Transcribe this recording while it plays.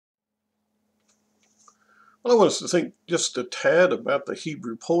Well, I want us to think just a tad about the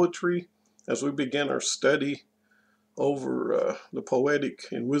Hebrew poetry as we begin our study over the poetic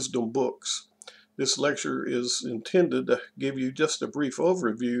and wisdom books. This lecture is intended to give you just a brief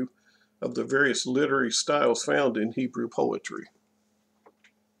overview of the various literary styles found in Hebrew poetry.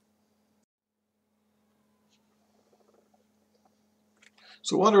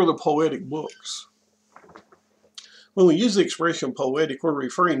 So what are the poetic books? When we use the expression poetic, we're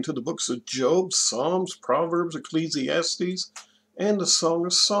referring to the books of Job, Psalms, Proverbs, Ecclesiastes, and the Song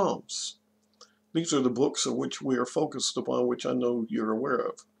of Psalms. These are the books of which we are focused upon, which I know you're aware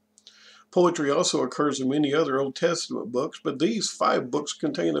of. Poetry also occurs in many other Old Testament books, but these 5 books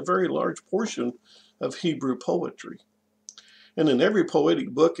contain a very large portion of Hebrew poetry. And in every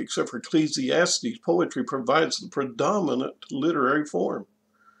poetic book, except for Ecclesiastes, poetry provides the predominant literary form.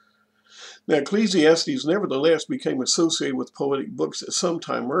 Now, Ecclesiastes nevertheless became associated with poetic books at some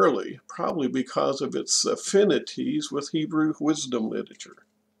time early, probably because of its affinities with Hebrew wisdom literature.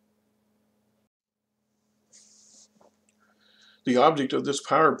 The object of this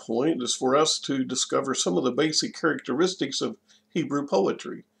PowerPoint is for us to discover some of the basic characteristics of Hebrew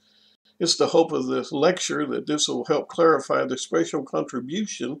poetry. It's the hope of this lecture that this will help clarify the special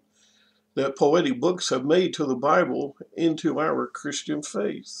contribution that poetic books have made to the Bible into our Christian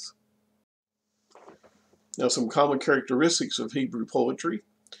faith. Now, some common characteristics of Hebrew poetry.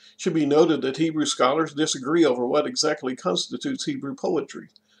 It should be noted that Hebrew scholars disagree over what exactly constitutes Hebrew poetry.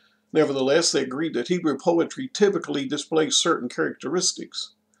 Nevertheless, they agree that Hebrew poetry typically displays certain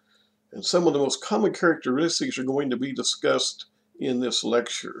characteristics. And some of the most common characteristics are going to be discussed in this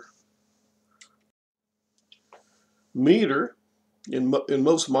lecture. Meter. In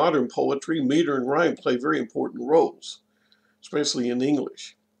most modern poetry, meter and rhyme play very important roles, especially in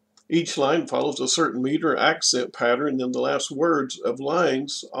English. Each line follows a certain meter accent pattern, and the last words of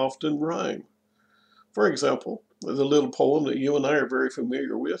lines often rhyme. For example, the little poem that you and I are very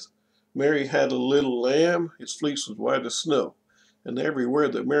familiar with, Mary had a little lamb, his fleece was white as snow, and everywhere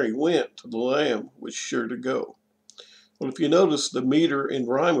that Mary went, the lamb was sure to go. Well, if you notice the meter and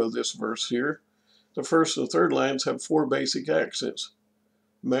rhyme of this verse here, the first and third lines have 4 basic accents.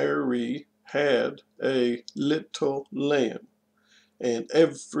 Mary had a little lamb. And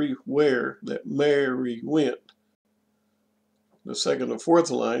everywhere that Mary went. The second and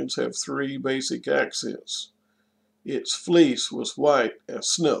fourth lines have 3 basic accents. Its fleece was white as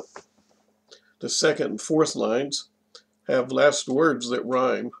snow. The second and fourth lines have last words that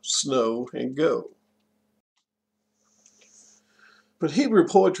rhyme, snow and go. But Hebrew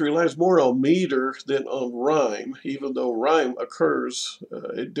poetry relies more on meter than on rhyme, even though rhyme occurs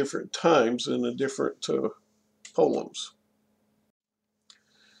at different times and in different poems.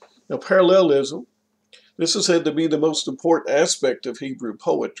 Now, parallelism. This is said to be the most important aspect of Hebrew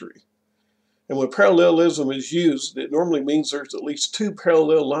poetry. And when parallelism is used, it normally means there's at least 2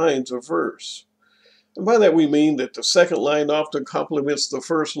 parallel lines of verse. And by that we mean that the second line often complements the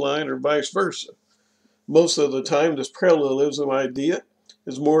first line or vice versa. Most of the time, this parallelism idea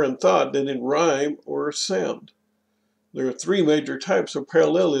is more in thought than in rhyme or sound. There are 3 major types of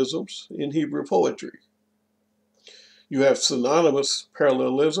parallelisms in Hebrew poetry. You have synonymous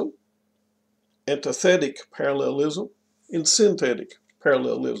parallelism, antithetic parallelism, and synthetic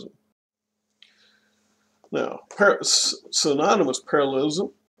parallelism. Now, synonymous parallelism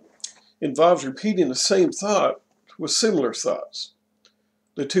involves repeating the same thought with similar thoughts.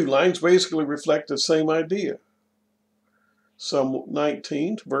 The 2 lines basically reflect the same idea. Psalm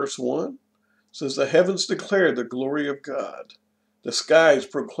 19, verse 1 says, "The heavens declare the glory of God. The skies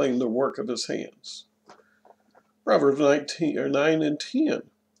proclaim the work of his hands." Proverbs 9 and 10.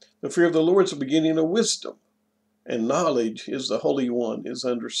 "The fear of the Lord is the beginning of wisdom, and knowledge is the Holy One, is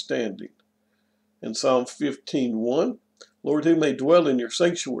understanding." And Psalm 15:1, "Lord, who may dwell in your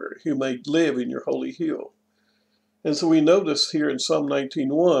sanctuary, who may live in your holy hill." And so we notice here in Psalm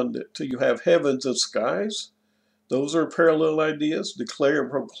 19:1 that you have heavens and skies. Those are parallel ideas. Declare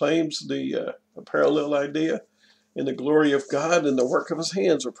and proclaims the parallel idea. And the glory of God and the work of his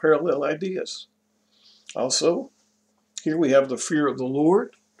hands are parallel ideas. Also, here we have the fear of the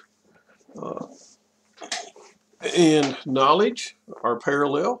Lord. And knowledge are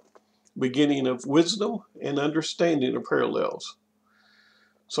parallel. Beginning of wisdom and understanding are parallels.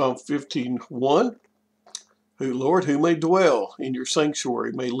 Psalm 15:1, "Lord, who may dwell in your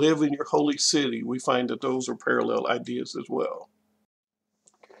sanctuary, may live in your holy city." We find that those are parallel ideas as well.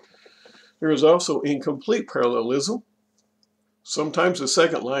 There is also incomplete parallelism. Sometimes the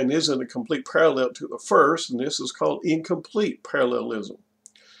second line isn't a complete parallel to the first, and this is called incomplete parallelism.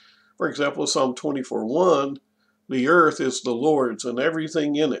 For example, Psalm 24:1, The earth is the Lord's and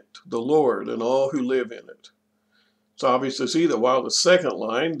everything in it, the Lord and all who live in it. It's obvious to see that while the second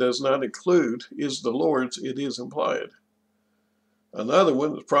line does not include is the Lord's, it is implied. Another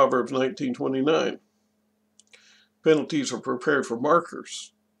one is Proverbs 19:29. Penalties are prepared for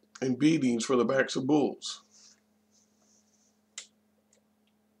markers and beatings for the backs of bulls.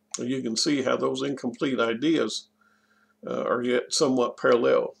 So you can see how those incomplete ideas are yet somewhat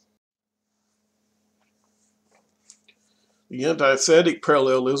parallel. The antithetic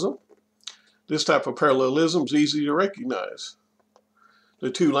parallelism. This type of parallelism is easy to recognize. The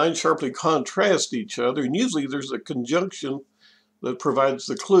two lines sharply contrast each other, and usually there's a conjunction that provides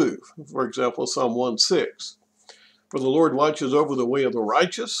the clue. For example, Psalm 1:6. For the Lord watches over the way of the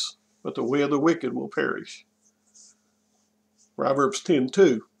righteous, but the way of the wicked will perish. Proverbs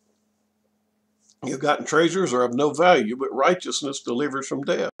 10:2. You've gotten treasures are of no value, but righteousness delivers from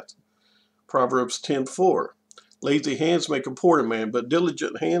death. Proverbs 10:4. Lazy hands make a poor man, but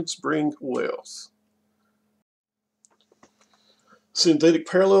diligent hands bring wealth. Synthetic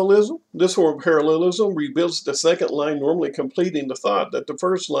parallelism. This form of parallelism rebuilds the second line, normally completing the thought that the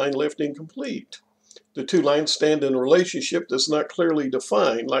first line left incomplete. The two lines stand in a relationship that's not clearly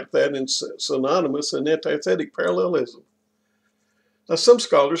defined, like that in synonymous and antithetic parallelism. Now, some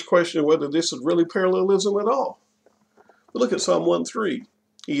scholars question whether this is really parallelism at all. But look at Psalm 1:3.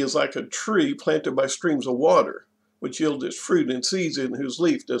 He is like a tree planted by streams of water, which yields its fruit in season, whose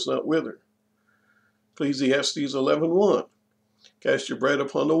leaf does not wither. Ecclesiastes 11:1. Cast your bread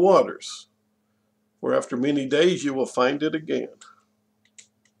upon the waters, for after many days you will find it again.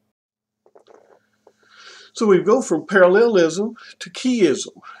 So we go from parallelism to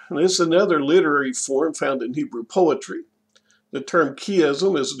chiasm. And this is another literary form found in Hebrew poetry. The term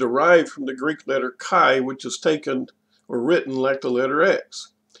chiasm is derived from the Greek letter chi, which is taken or written like the letter X.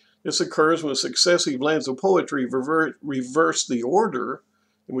 This occurs when successive lines of poetry reverse the order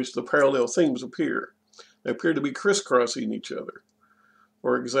in which the parallel themes appear. They appear to be crisscrossing each other.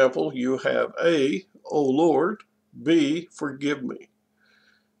 For example, you have A, O Lord, B, forgive me.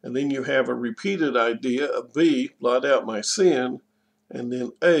 And then you have a repeated idea of B, blot out my sin, and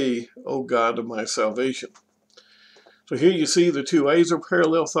then A, O God of my salvation. So here you see the two A's are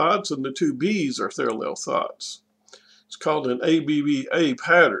parallel thoughts and the two B's are parallel thoughts. It's called an ABBA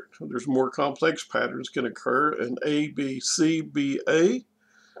pattern. There's more complex patterns can occur, an ABCBA,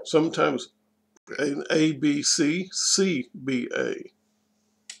 sometimes an ABCCBA.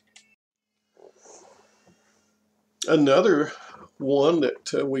 Another one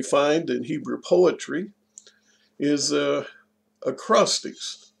that we find in Hebrew poetry is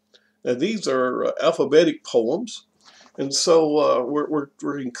acrostics. Now these are alphabetic poems, and so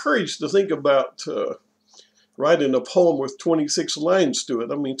we're encouraged to think about writing a poem with 26 lines to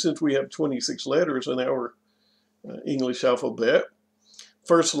it. I mean, since we have 26 letters in our English alphabet,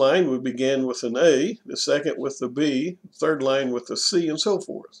 first line would begin with an A, the second with the B, third line with the C, and so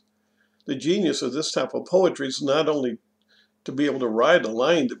forth. The genius of this type of poetry is not only to be able to write a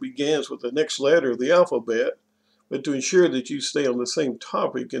line that begins with the next letter of the alphabet, but to ensure that you stay on the same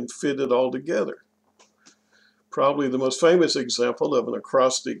topic and fit it all together. Probably the most famous example of an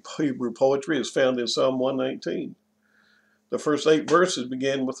acrostic Hebrew poetry is found in Psalm 119. The first 8 verses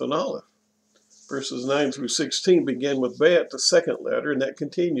begin with an aleph. Verses 9 through 16 begin with bet, the second letter, and that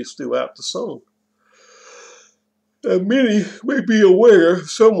continues throughout the song. Now, many may be aware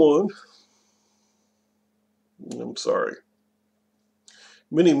of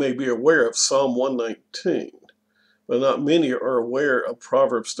Many may be aware of Psalm 119, but not many are aware of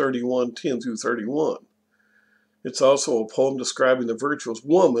Proverbs 31:10 through 31. It's also a poem describing the virtuous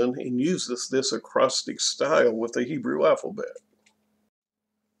woman and uses this acrostic style with the Hebrew alphabet.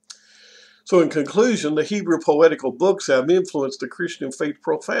 So in conclusion, the Hebrew poetical books have influenced the Christian faith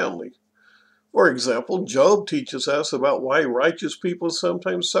profoundly. For example, Job teaches us about why righteous people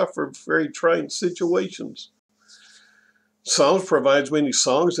sometimes suffer very trying situations. Psalms provides many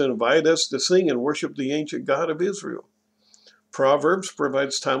songs that invite us to sing and worship the ancient God of Israel. Proverbs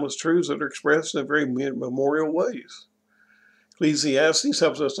provides timeless truths that are expressed in very memorial ways. Ecclesiastes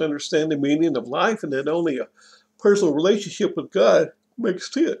helps us understand the meaning of life and that only a personal relationship with God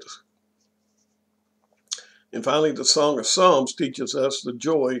makes sense. And finally, the Song of Psalms teaches us the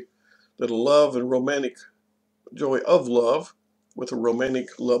joy of love with a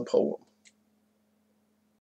romantic love poem.